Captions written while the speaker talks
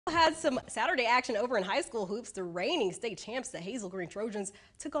Had some Saturday action over in high school hoops. The reigning state champs, the Hazel Green Trojans,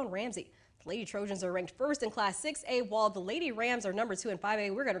 took on Ramsay. The Lady Trojans are ranked first in Class 6A, while the Lady Rams are number 2 in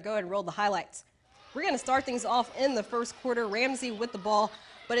 5A. We're going to go ahead and roll the highlights. We're going to start things off in the first quarter. Ramsay with the ball,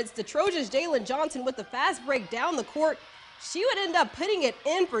 but it's the Trojans' Jalen Johnson with the fast break down the court. She would end up putting it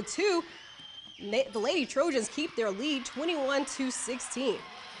in for 2. The Lady Trojans keep their lead 21-16.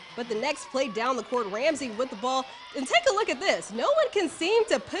 But the next play down the court, Ramsay with the ball. And take a look at this. No one can seem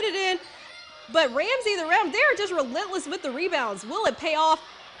to put it in, but Ramsay, they're just relentless with the rebounds. Will it pay off?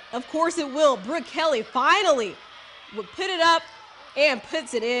 Of course it will. Brooke Kelly finally would put it up and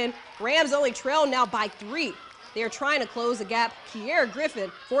puts it in. Rams only trail now by 3. They're trying to close the gap. Kiera Griffin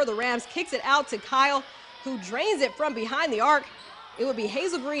for the Rams kicks it out to Kyle, who drains it from behind the arc. It would be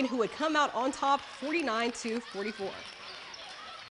Hazel Green who would come out on top, 49-44.